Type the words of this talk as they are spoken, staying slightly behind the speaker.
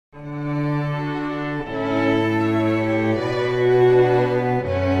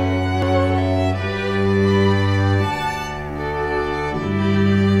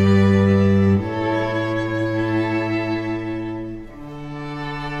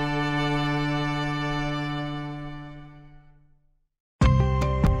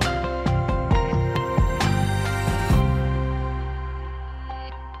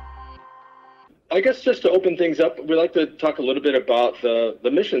I guess just to open things up, we'd like to talk a little bit about the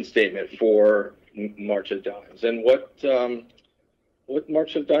mission statement for March of Dimes and what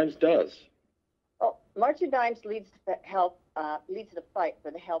March of Dimes does. Well, March of Dimes leads the fight for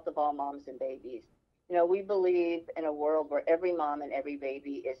the health of all moms and babies. You know, we believe in a world where every mom and every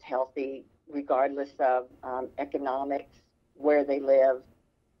baby is healthy, regardless of economics, where they live,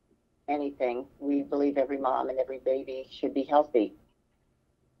 anything. We believe every mom and every baby should be healthy.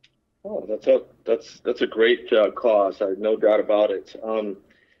 Oh, that's a great cause. I have no doubt about it.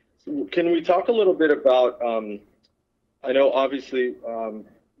 Can we talk a little bit about? I know obviously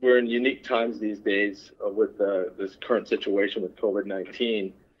we're in unique times these days with this current situation with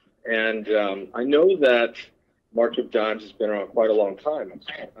COVID-19, and I know that March of Dimes has been around quite a long time.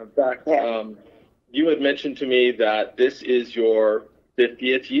 In fact, you had mentioned to me that this is your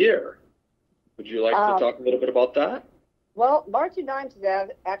 50th year. Would you like to talk a little bit about that? Well, March of Dimes has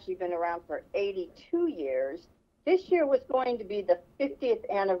actually been around for 82 years. This year was going to be the 50th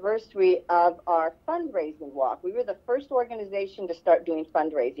anniversary of our fundraising walk. We were the first organization to start doing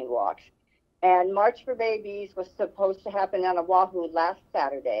fundraising walks. And March for Babies was supposed to happen on Oahu last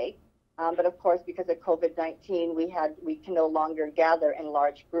Saturday. But of course, because of COVID-19, we can no longer gather in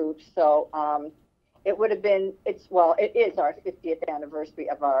large groups. So it would have been, it is our 50th anniversary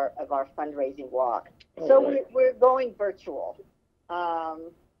of our fundraising walk. So we're going virtual.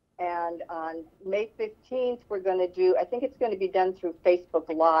 And on May 15th, we're going to do, I think it's going to be done through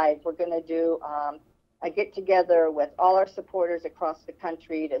Facebook Live. We're going to do a get-together with all our supporters across the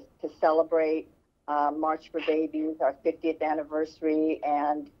country to celebrate March for Babies, our 50th anniversary,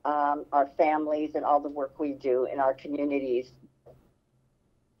 and our families and all the work we do in our communities.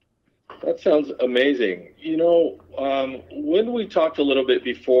 That sounds amazing. You know, when we talked a little bit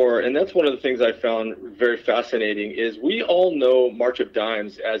before, and that's one of the things I found very fascinating, is we all know March of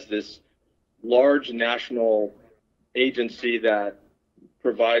Dimes as this large national agency that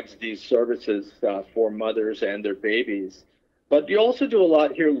provides these services for mothers and their babies. But you also do a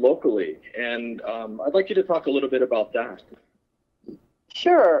lot here locally, and I'd like you to talk a little bit about that.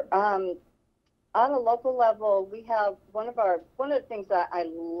 Sure. On a local level, we have one of the things that I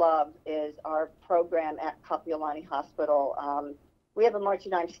love is our program at Kapiolani Hospital. We have a March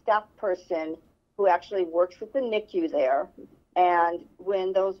of Dimes staff person who actually works with the NICU there. And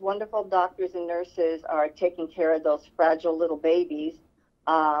when those wonderful doctors and nurses are taking care of those fragile little babies,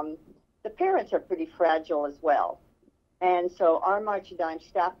 the parents are pretty fragile as well. And so our March of Dimes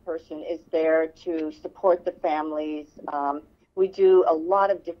staff person is there to support the families. We do a lot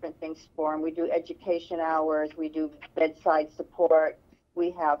of different things for them. We do education hours. We do bedside support.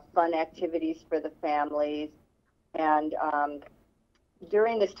 We have fun activities for the families. And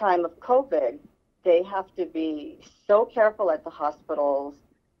during this time of COVID, they have to be so careful at the hospitals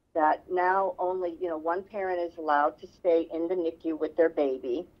that now only, one parent is allowed to stay in the NICU with their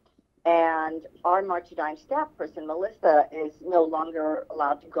baby. And our March of Dimes staff person, Melissa, is no longer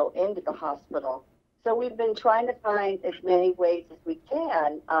allowed to go into the hospital. So we've been trying to find as many ways as we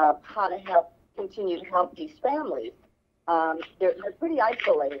can how to continue to help these families. They're pretty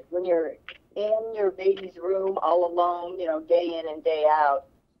isolated when you're in your baby's room all alone, day in and day out.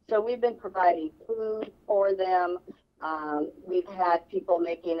 So we've been providing food for them. We've had people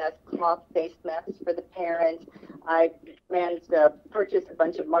making us cloth face masks for the parents. I managed to purchase a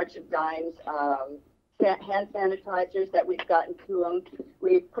bunch of March of Dimes hand sanitizers that we've gotten to them.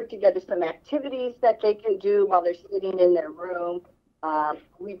 We've put together some activities that they can do while they're sitting in their room.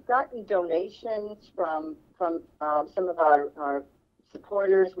 We've gotten donations from some of our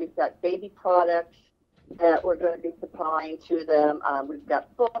supporters. We've got baby products that we're going to be supplying to them. We've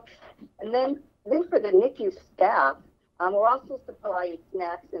got books. And then for the NICU staff, we're also supplying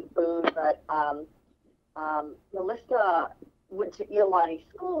snacks and food, but Melissa went to Iolani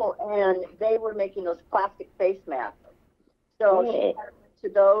School, and they were making those plastic face masks. So she went to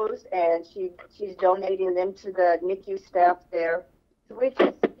those, and she's donating them to the NICU staff there. So we're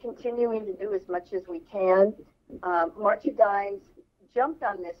just continuing to do as much as we can. March of Dimes jumped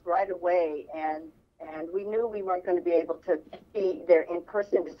on this right away, and we knew we weren't going to be able to be there in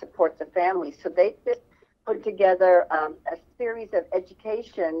person to support the families. So they just put together a series of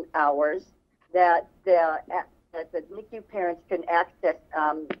education hours that the NICU parents can access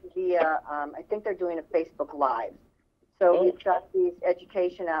via, I think they're doing a Facebook Live. So we've got these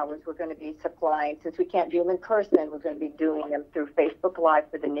education hours we're going to be supplying. Since we can't do them in person, we're going to be doing them through Facebook Live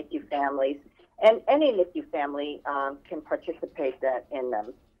for the NICU families. And any NICU family can participate in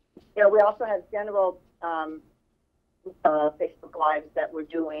them. We also have general Facebook Lives that we're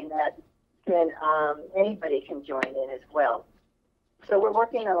doing that anybody can join in as well. So we're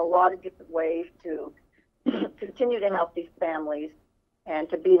working on a lot of different ways to continue to help these families and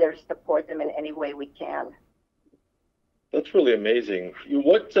to be there to support them in any way we can. That's really amazing.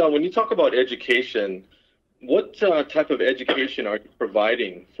 When you talk about education, what type of education are you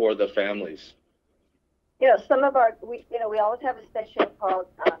providing for the families? You know, some of we always have a session called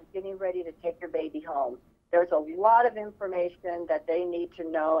Getting Ready to Take Your Baby Home. There's a lot of information that they need to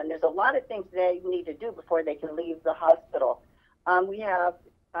know, and there's a lot of things they need to do before they can leave the hospital. We have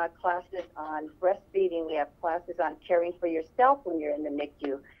classes on breastfeeding. We have classes on caring for yourself when you're in the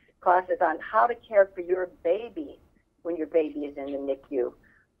NICU, classes on how to care for your baby when your baby is in the NICU.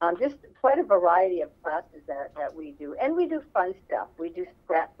 Just quite a variety of classes that we do. And we do fun stuff. We do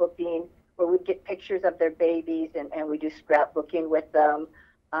scrapbooking, where we get pictures of their babies and we do scrapbooking with them.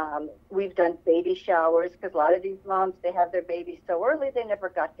 We've done baby showers, because a lot of these moms, they have their babies so early they never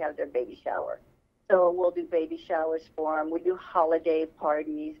got to have their baby shower. So we'll do baby showers for them. We do holiday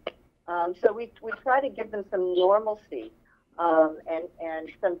parties. So we try to give them some normalcy and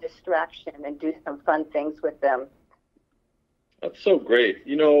some distraction and do some fun things with them. That's so great.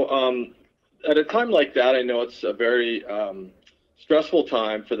 You know, at a time like that, I know it's a very stressful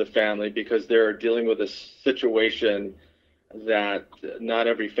time for the family because they're dealing with a situation that not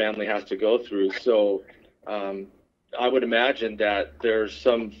every family has to go through. So I would imagine that there's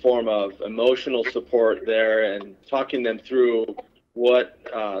some form of emotional support there and talking them through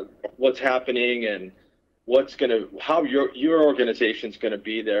what's happening and how your organization's going to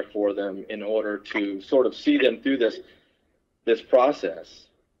be there for them in order to sort of see them through this process.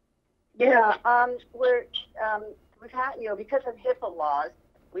 Yeah, we've had, because of HIPAA laws,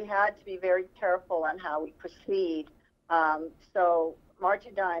 we had to be very careful on how we proceed. So March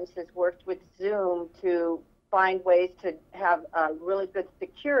of Dimes has worked with Zoom to find ways to have really good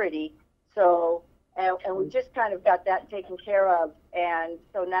security. So, and we just kind of got that taken care of. And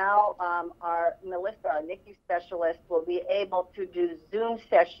so now our Melissa, our NICU specialist, will be able to do Zoom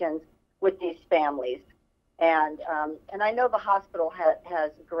sessions with these families. And I know the hospital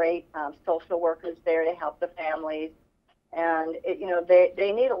has great social workers there to help the families. And,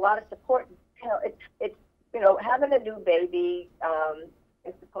 they need a lot of support. It's having a new baby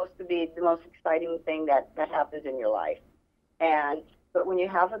is supposed to be the most exciting thing that happens in your life. But when you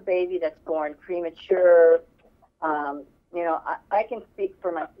have a baby that's born premature, I can speak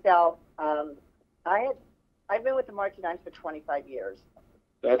for myself. I've been with the March of Dimes for 25 years.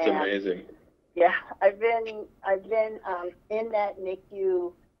 That's amazing. Yeah, I've been in that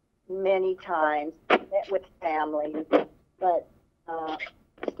NICU many times, met with families, but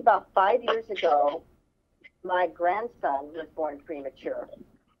just about 5 years ago, my grandson was born premature,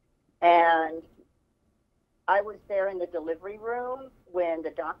 and I was there in the delivery room when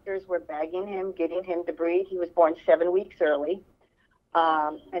the doctors were bagging him, getting him to breathe. He was born 7 weeks early,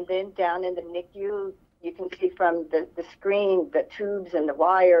 and then down in the NICU, you can see from the screen the tubes and the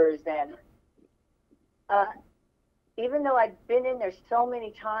wires, and even though I'd been in there so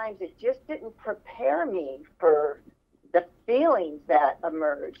many times, it just didn't prepare me for the feelings that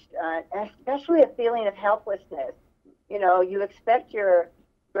emerged, especially a feeling of helplessness. You expect your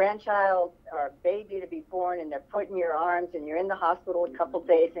grandchild or baby to be born, and they're put in your arms, and you're in the hospital a couple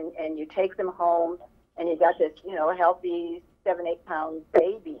days, and you take them home, and you got this, healthy 7-8 pound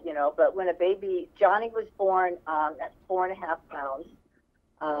baby, But when Johnny was born at 4.5 pounds.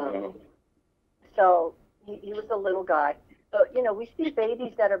 So he was a little guy. But we see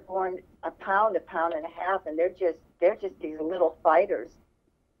babies that are born a pound and a half, and they're just these little fighters.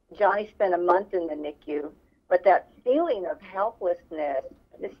 Johnny spent a month in the NICU, but that feeling of helplessness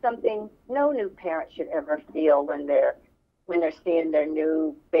is something no new parent should ever feel when they're seeing their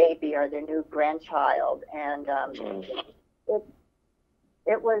new baby or their new grandchild. And it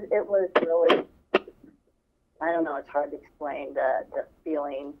was really, I don't know, it's hard to explain the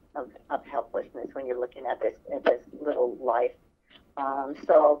feeling of helplessness when you're looking at this little life.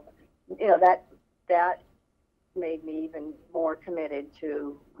 So that made me even more committed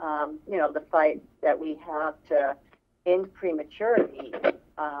to the fight that we have to end prematurity.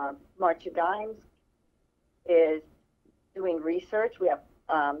 March of Dimes is doing research. We have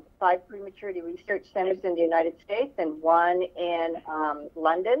 5 prematurity research centers in the United States and 1 in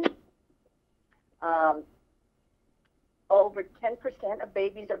London. Over 10% of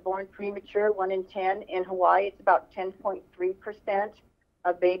babies are born premature, 1 in 10. In Hawaii, it's about 10.3%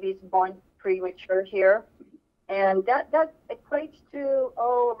 of babies born premature here. And that equates to,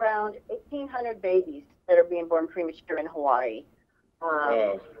 around 1,800 babies that are being born premature in Hawaii.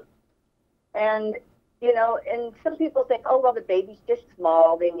 And, and some people think, well, the baby's just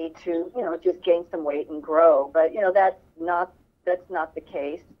small. They need to, just gain some weight and grow. But, that's not that's not the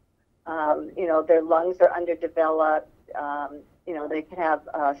case. Their lungs are underdeveloped. They can have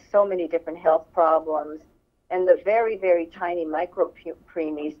so many different health problems. And the very, very tiny micro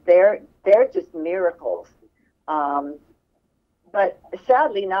preemies, they're just miracles. But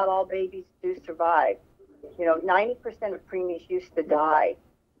sadly, not all babies do survive. 90% of preemies used to die,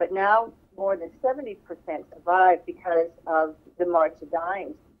 but now more than 70% survive because of the March of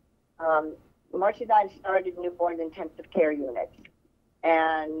Dimes. March of Dimes started newborn intensive care units,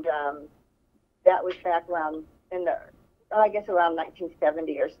 and that was back around around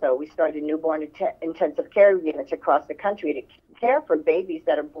 1970 or so. We started newborn intensive care units across the country to care for babies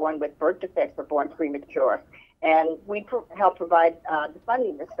that are born with birth defects or born premature. And we help provide the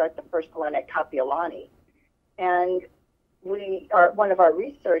funding to start the first one at Kapiolani. And one of our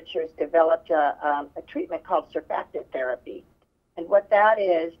researchers developed a treatment called surfactant therapy. And what that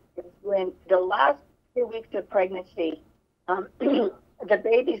is when the last few weeks of pregnancy, the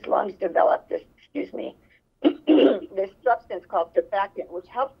baby's lungs develop this substance called surfactant, which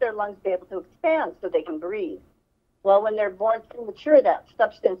helps their lungs be able to expand so they can breathe. Well, when they're born premature, that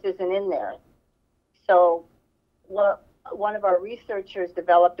substance isn't in there. So one of our researchers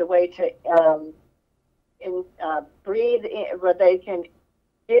developed a way to breathe in, where they can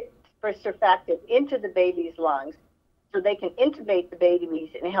get for surfactant into the baby's lungs so they can intubate the babies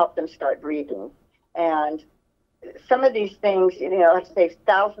and help them start breathing. And some of these things, have saved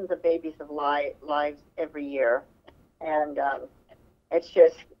thousands of babies of lives every year. And it's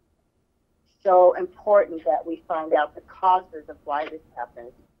just so important that we find out the causes of why this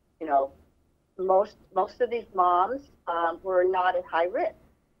happens. Most of these moms were not at high risk,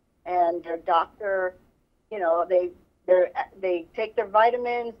 and their doctor, they take their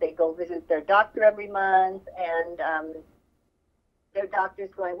vitamins, they go visit their doctor every month, and their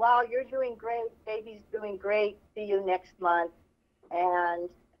doctor's going, wow, you're doing great, baby's doing great, see you next month. And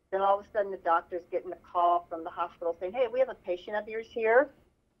then all of a sudden the doctor's getting a call from the hospital saying, hey, we have a patient of yours here,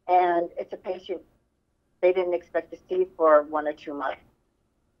 and it's a patient they didn't expect to see for 1 or 2 months.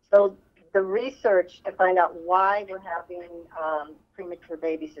 So the research to find out why we're having premature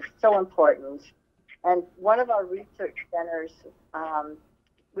babies is so important. And one of our research centers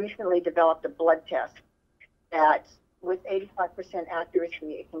recently developed a blood test that with 85%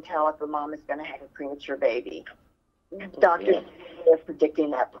 accuracy, it can tell if a mom is going to have a premature baby. Doctors were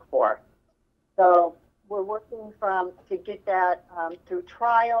predicting that before. So we're working to get that through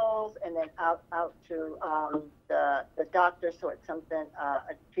trials and then out to the doctor, so it's something,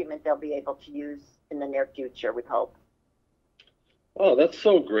 a treatment they'll be able to use in the near future, we hope. Oh, that's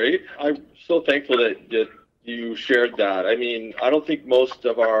so great. I'm so thankful that you shared that. I mean, I don't think most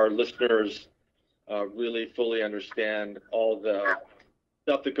of our listeners really fully understand all the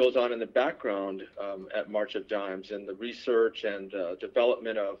stuff that goes on in the background at March of Dimes, and the research and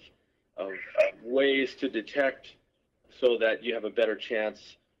development of ways to detect so that you have a better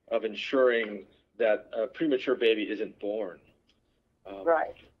chance of ensuring that a premature baby isn't born.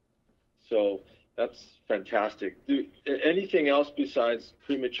 Right. So that's fantastic. Anything else besides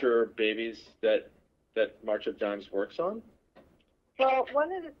premature babies that March of Dimes works on? Well,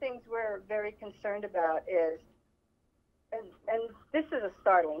 one of the things we're very concerned about is, and this is a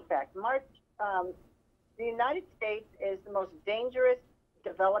startling fact, the United States is the most dangerous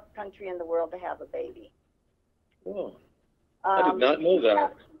developed country in the world to have a baby. Oh, I did not know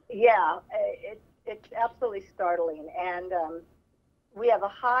that. Yeah, it's absolutely startling. And we have a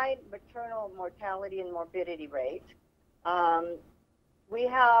high maternal mortality and morbidity rate. We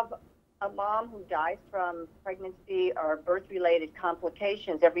have a mom who dies from pregnancy or birth-related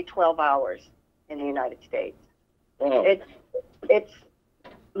complications every 12 hours in the United States. Wow. It's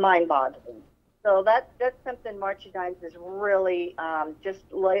mind-boggling. So that's something March of Dimes is really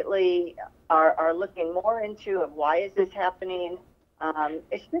just lately are looking more into of why is this happening.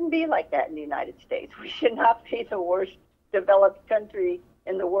 It shouldn't be like that in the United States. We should not be the worst developed country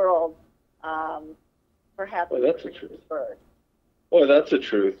in the world for having birth. Well, that's the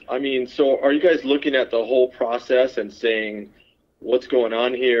truth. I mean, so are you guys looking at the whole process and saying what's going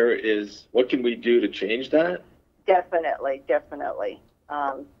on here is what can we do to change that? Definitely.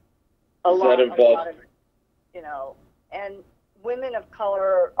 A lot of, and women of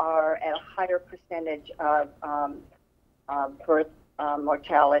color are at a higher percentage of birth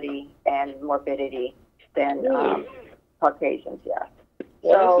mortality and morbidity than Caucasians, yeah.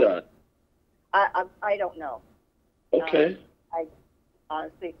 Why is that? I don't know. Okay. I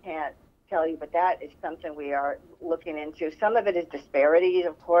honestly can't tell you, but that is something we are looking into. Some of it is disparities,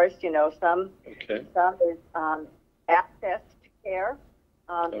 of course. Some is access to care,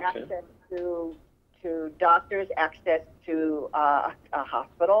 access to to doctors, access to a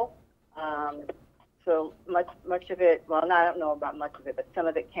hospital. So much of it, well, I don't know about much of it, but some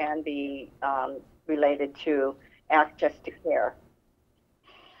of it can be related to access to care.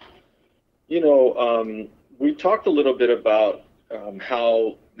 You know, we talked a little bit about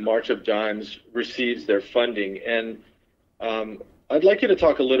how March of Dimes receives their funding, and I'd like you to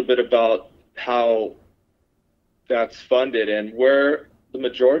talk a little bit about how that's funded and where the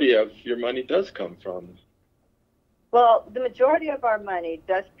majority of your money does come from. Well, the majority of our money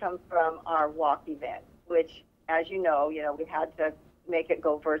does come from our walk event, which, as you know, we had to make it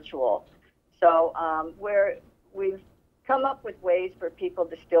go virtual. So we've come up with ways for people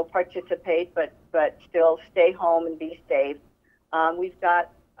to still participate, but still stay home and be safe.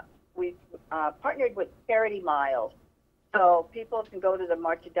 We've partnered with Charity Miles. So people can go to the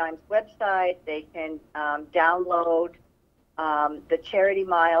March of Dimes website. They can download the Charity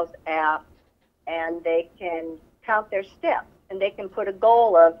Miles app, and they can count their steps. And they can put a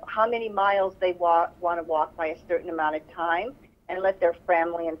goal of how many miles they want to walk by a certain amount of time, and let their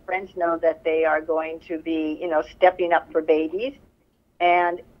family and friends know that they are going to be, stepping up for babies.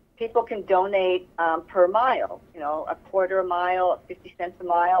 And people can donate per mile, a quarter a mile, 50 cents a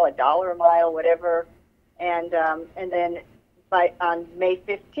mile, $1 a mile, whatever. And then on May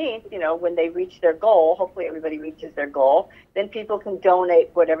 15th, when they reach their goal, hopefully everybody reaches their goal, then people can donate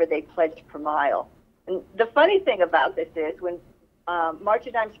whatever they pledge per mile. And the funny thing about this is when March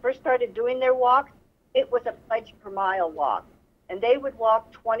of Dimes first started doing their walks, it was a pledge per mile walk. And they would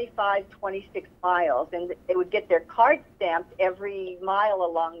walk 25, 26 miles, and they would get their card stamped every mile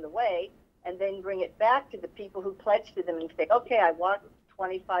along the way, and then bring it back to the people who pledged to them and say, okay, I walked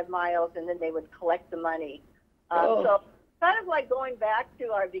 25 miles, and then they would collect the money. So kind of like going back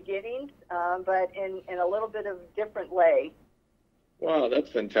to our beginnings, but in a little bit of a different way. Wow,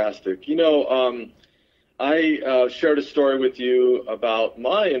 that's fantastic. I shared a story with you about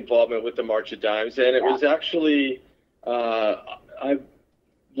my involvement with the March of Dimes, and it was actually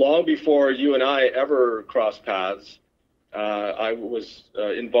long before you and I ever crossed paths. I was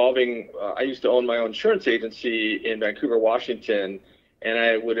I used to own my own insurance agency in Vancouver, Washington, and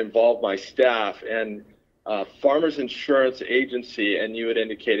I would involve my staff. And Farmers Insurance Agency, and you had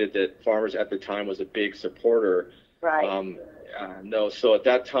indicated that Farmers at the time was a big supporter. Right. So at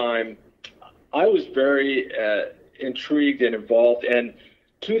that time, I was very intrigued and involved. And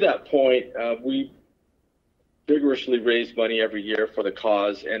to that point, we vigorously raised money every year for the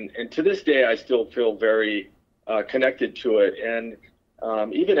cause. And to this day, I still feel very connected to it. And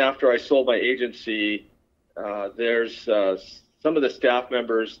even after I sold my agency, there's some of the staff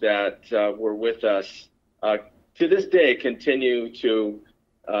members that were with us to this day continue to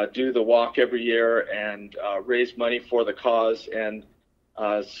do the walk every year and raise money for the cause. And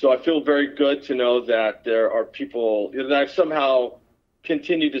so I feel very good to know that there are people that I've somehow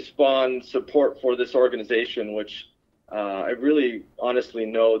continued to spawn support for this organization, which I really honestly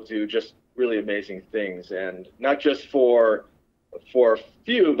know do just really amazing things. And not just for a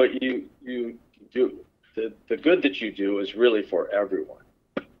few, but you do the good that you do is really for everyone.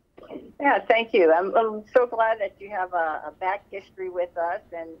 Yeah, thank you. I'm so glad that you have a back history with us,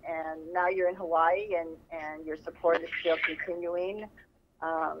 and now you're in Hawaii, and your support is still continuing.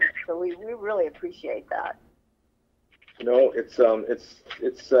 So we really appreciate that. It's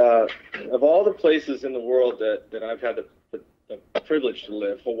of all the places in the world that I've had the privilege to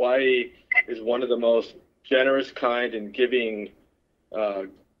live, Hawaii is one of the most generous, kind, and giving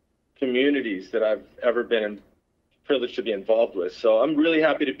communities that I've ever been privileged to be involved with. So I'm really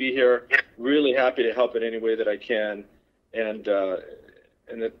happy to be here, really happy to help in any way that I can, and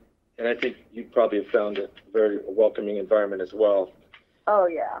I think you probably have found it a very welcoming environment as well. Oh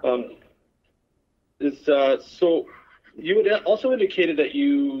yeah. So you had also indicated that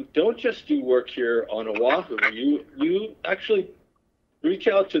you don't just do work here on Oahu. You actually reach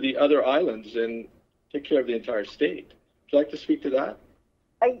out to the other islands and take care of the entire state. Would you like to speak to that?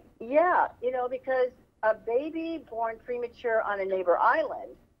 Yeah, because a baby born premature on a neighbor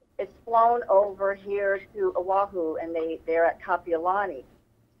island is flown over here to Oahu, and they're at Kapiolani.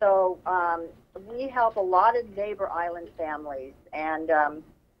 So we help a lot of neighbor island families, and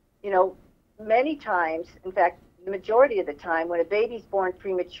many times, in fact, the majority of the time, when a baby's born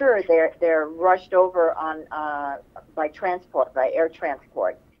premature, they're rushed over by air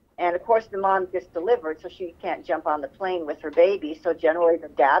transport. And of course, the mom gets delivered, so she can't jump on the plane with her baby. So generally, the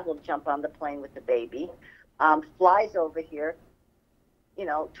dad will jump on the plane with the baby, flies over here,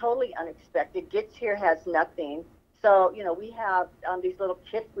 totally unexpected, gets here, has nothing. So, we have these little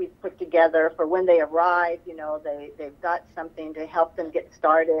kits we've put together for when they arrive. They've got something to help them get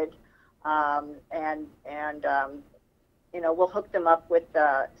started. and we'll hook them up with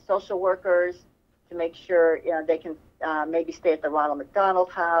social workers to make sure they can maybe stay at the Ronald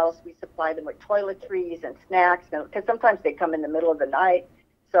McDonald House. We supply them with toiletries and snacks, because sometimes they come in the middle of the night.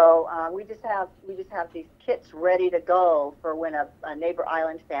 So we just have these kits ready to go for when a neighbor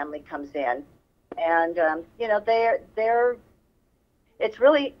island family comes in, and it's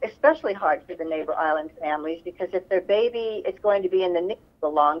really especially hard for the neighbor island families, because if their baby is going to be in the NICU a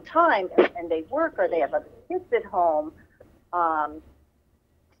long time and they work or they have other kids at home,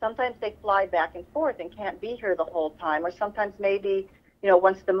 sometimes they fly back and forth and can't be here the whole time. Or sometimes maybe,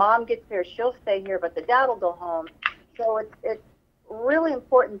 once the mom gets here, she'll stay here, but the dad will go home. So it's really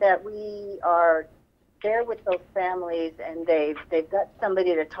important that we are there with those families, and they've got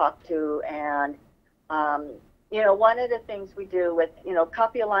somebody to talk to. And one of the things we do with,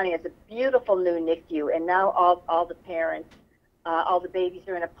 Kapiolani is a beautiful new NICU, and now all the parents, all the babies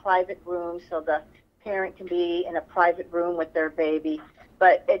are in a private room, so the parent can be in a private room with their baby.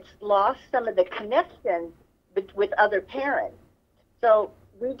 But it's lost some of the connection with other parents. So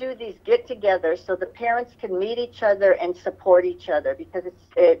we do these get-togethers so the parents can meet each other and support each other, because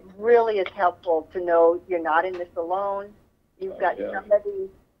it really is helpful to know you're not in this alone. You've got somebody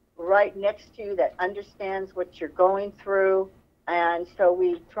right next to you that understands what you're going through. And so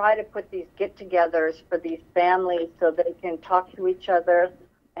we try to put these get-togethers for these families so they can talk to each other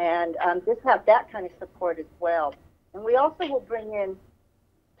and just have that kind of support as well. And we also will bring in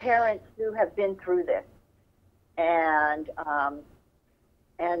parents who have been through this, and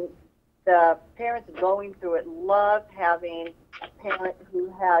the parents going through it love having a parent who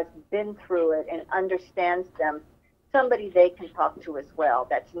has been through it and understands them, somebody they can talk to as well,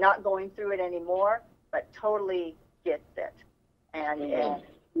 that's not going through it anymore, but totally gets it, and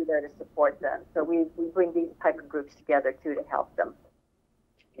be there to support them. So we bring these type of groups together too to help them.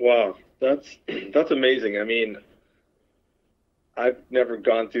 Wow, that's amazing. I mean, I've never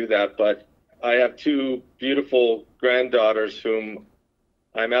gone through that, but I have two beautiful granddaughters whom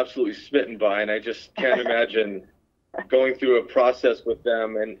I'm absolutely smitten by, and I just can't imagine going through a process with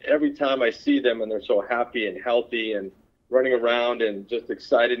them. And every time I see them and they're so happy and healthy and running around and just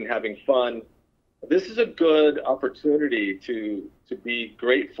excited and having fun, this is a good opportunity to be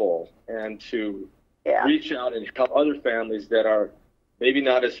grateful and to reach out and help other families that are maybe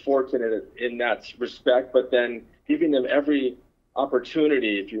not as fortunate in that respect, but then giving them every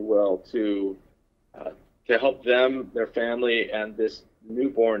opportunity, if you will, to help them, their family, and this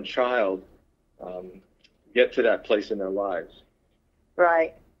newborn child get to that place in their lives.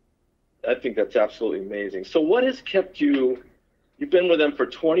 Right. I think that's absolutely amazing. So what has kept you've been with them for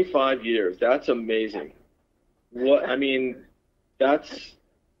 25 years. That's amazing. That's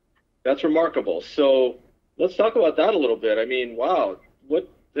remarkable. So let's talk about that a little bit. I mean, wow, what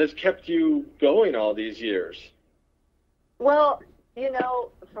has kept you going all these years? Well,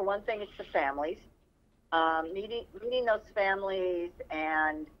 for one thing, it's the families. Meeting those families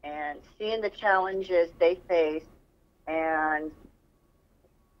and seeing the challenges they face, and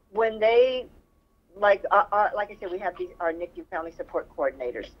when they, like I said, we have our NICU family support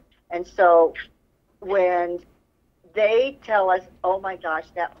coordinators, and so when they tell us, oh my gosh,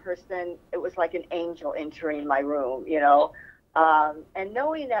 that person, it was like an angel entering my room, and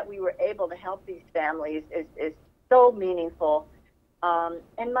knowing that we were able to help these families is so meaningful.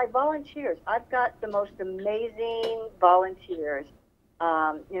 And my volunteers, I've got the most amazing volunteers.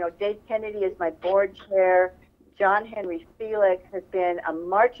 Dave Kennedy is my board chair. John Henry Felix has been a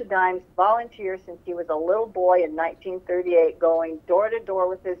March of Dimes volunteer since he was a little boy in 1938, going door to door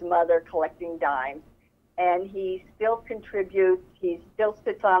with his mother collecting dimes. And he still contributes. He still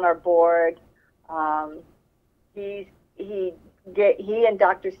sits on our board. He and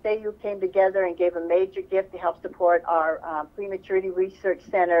Dr. Seyu came together and gave a major gift to help support our prematurity research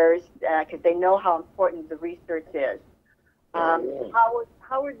centers, because they know how important the research is.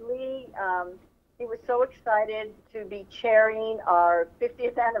 Howard Lee, he was so excited to be chairing our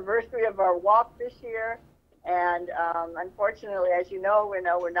 50th anniversary of our walk this year. And unfortunately, as you know,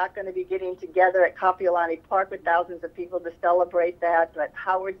 we're not going to be getting together at Kapiolani Park with thousands of people to celebrate that. But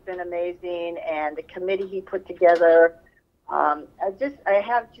Howard's been amazing, and the committee he put together.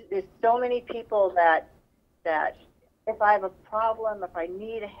 There's so many people that if I have a problem, if I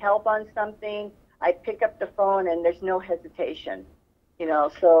need help on something, I pick up the phone and there's no hesitation.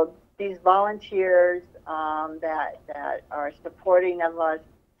 So these volunteers that are supportive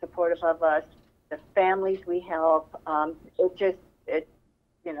of us, the families we help,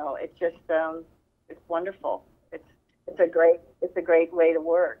 it's wonderful. It's a great way to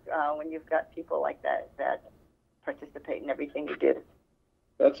work when you've got people like that participate in everything you do.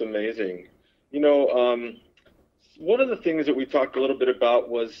 That's amazing. You know, one of the things that we talked a little bit about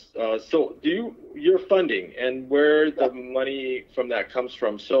was, so your funding and where the money from that comes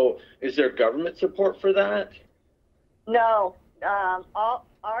from. So is there government support for that? No, all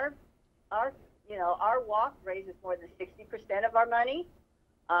our our walk raises more than 60% of our money.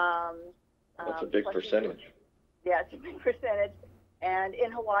 Um, That's a big percentage. Yeah, it's a big percentage. And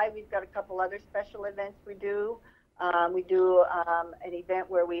in Hawaii, we've got a couple other special events we do. We do an event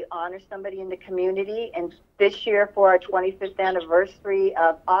where we honor somebody in the community. And this year, for our 25th anniversary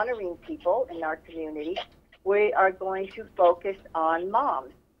of honoring people in our community, we are going to focus on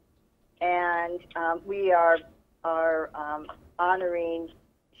moms. And we are honoring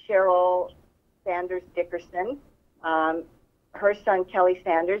Cheryl Sanders Dickerson. Her son, Kelly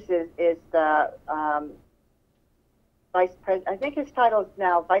Sanders, is the vice president. I think his title is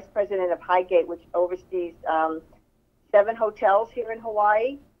now vice president of Highgate, which oversees 7 hotels here in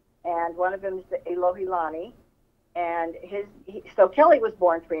Hawaii, and one of them is the Elohilani. And so Kelly was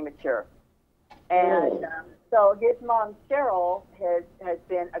born premature, and so his mom Cheryl has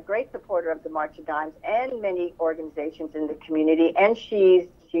been a great supporter of the March of Dimes and many organizations in the community, and she's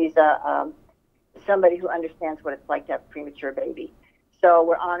somebody who understands what it's like to have a premature baby. So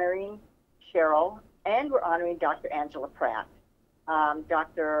we're honoring Cheryl, and we're honoring Dr. Angela Pratt.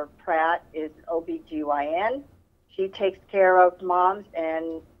 Dr. Pratt is OBGYN. She takes care of moms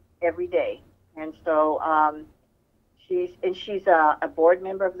and every day. And so she's a board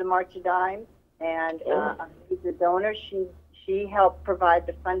member of the March of Dimes, and she's a donor. She helped provide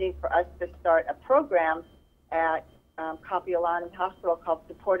the funding for us to start a program at Kapiolani Hospital called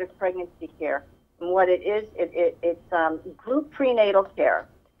Supportive Pregnancy Care. And what it is, it's group prenatal care.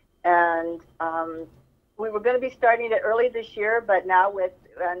 And we were going to be starting it early this year, but now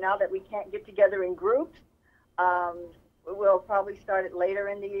that we can't get together in groups, we'll probably start it later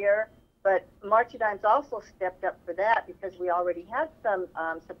in the year. But March of Dimes also stepped up for that because we already had some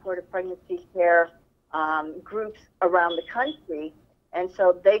supportive pregnancy care groups around the country. And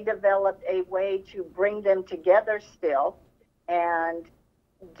so they developed a way to bring them together still and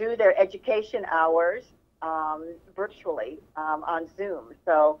do their education hours virtually on Zoom.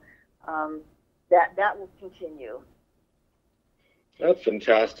 So that will continue. That's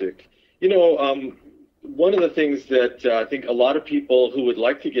fantastic. You know, one of the things that I think a lot of people who would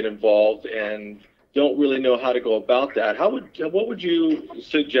like to get involved and don't really know how to go about that, what would you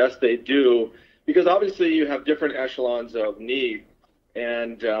suggest they do? Because obviously you have different echelons of need,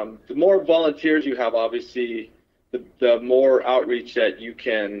 and the more volunteers you have, obviously, the more outreach that you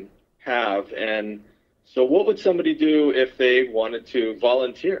can have. And so what would somebody do if they wanted to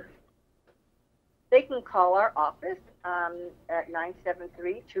volunteer? They can call our office at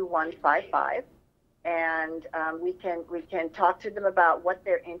 973-2155, and we can talk to them about what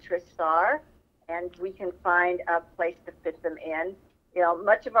their interests are, and we can find a place to fit them in. You know,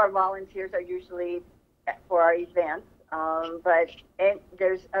 much of our volunteers are usually for our events, but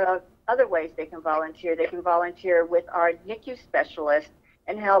there's other ways they can volunteer. They can volunteer with our NICU specialist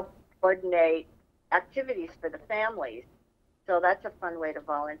and help coordinate activities for the families. So that's a fun way to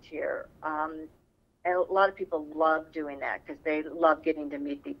volunteer. And a lot of people love doing that because they love getting to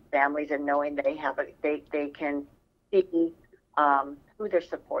meet these families and knowing they can see who they're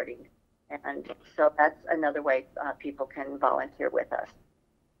supporting. And so that's another way people can volunteer with us.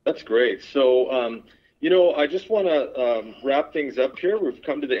 That's great. So, you know, I just want to wrap things up here. We've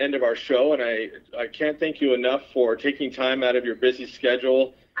come to the end of our show, and I can't thank you enough for taking time out of your busy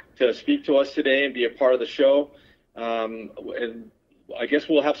schedule to speak to us today and be a part of the show. And I guess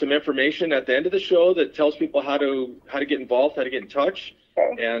we'll have some information at the end of the show that tells people how to get involved, how to get in touch,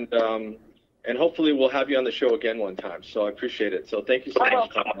 okay. And hopefully we'll have you on the show again one time. So I appreciate it. So thank you so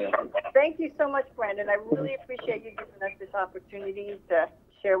much. Thank you so much, Brandon. I really appreciate you giving us this opportunity to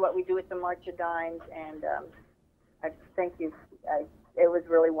share what we do at the March of Dimes, and I thank you. It was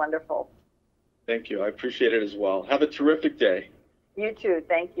really wonderful. Thank you. I appreciate it as well. Have a terrific day. You too.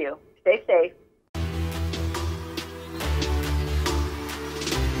 Thank you. Stay safe.